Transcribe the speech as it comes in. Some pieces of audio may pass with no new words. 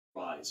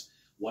rise.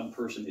 One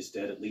person is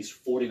dead, at least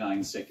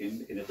 49 sick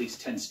in at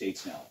least 10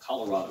 states now.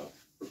 Colorado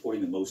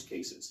reporting the most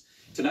cases.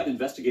 Tonight,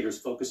 investigators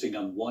focusing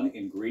on one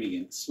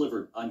ingredient,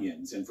 slivered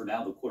onions, and for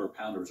now, the quarter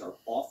pounders are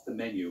off the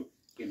menu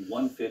in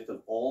 1/5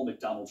 of all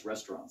McDonald's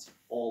restaurants,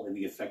 all in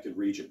the affected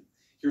region.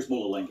 Here's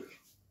Mola Lenger.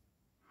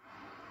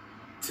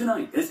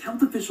 Tonight, as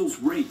health officials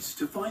race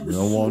to find the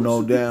don't want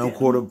no damn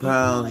quarter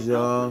pounds,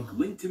 y'all.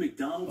 Linked to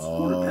McDonald's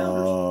quarter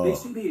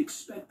pounders, they say they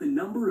expect the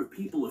number of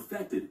people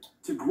affected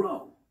to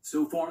grow.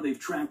 So far, they've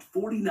tracked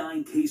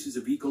 49 cases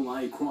of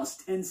Ecoli across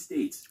 10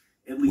 states.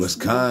 At least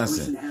Wisconsin, one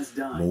person has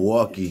died,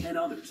 Milwaukee. and 10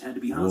 others had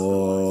to be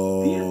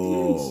hospitalized. The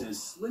FDA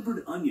says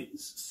slivered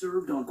onions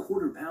served on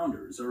quarter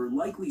pounders are a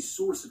likely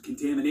source of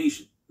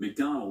contamination.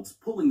 McDonald's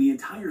pulling the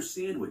entire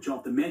sandwich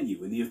off the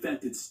menu in the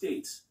affected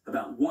states,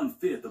 about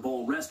 1/5 of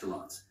all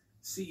restaurants.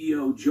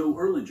 CEO Joe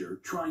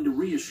Erlinger trying to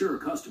reassure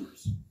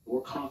customers.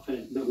 We're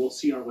confident that we'll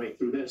see our way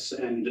through this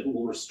and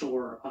we'll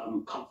restore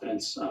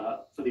confidence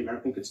for the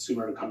American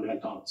consumer to come to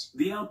McDonald's.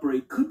 The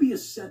outbreak could be a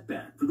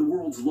setback for the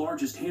world's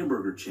largest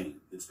hamburger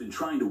chain that's been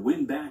trying to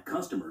win back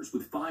customers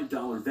with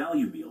 $5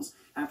 value meals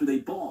after they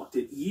balked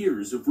at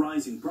years of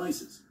rising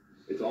prices.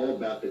 It's all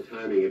about the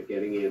timing of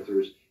getting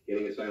answers,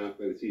 getting a sign-off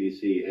by the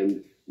CDC,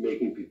 and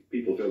making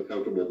people feel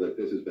comfortable that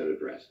this has been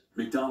addressed.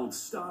 McDonald's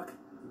stock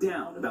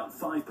down about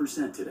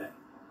 5% today.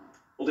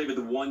 Well, David,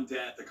 the one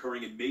death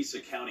occurring in Mesa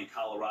County,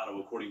 Colorado,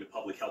 according to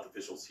public health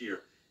officials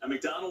here. And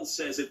McDonald's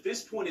says at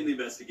this point in the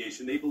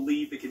investigation, they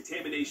believe the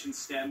contamination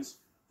stems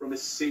from a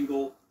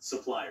single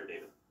supplier,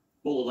 David.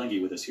 Mola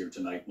Lengi with us here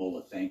tonight.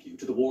 Mola, thank you.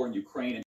 To the war in Ukraine.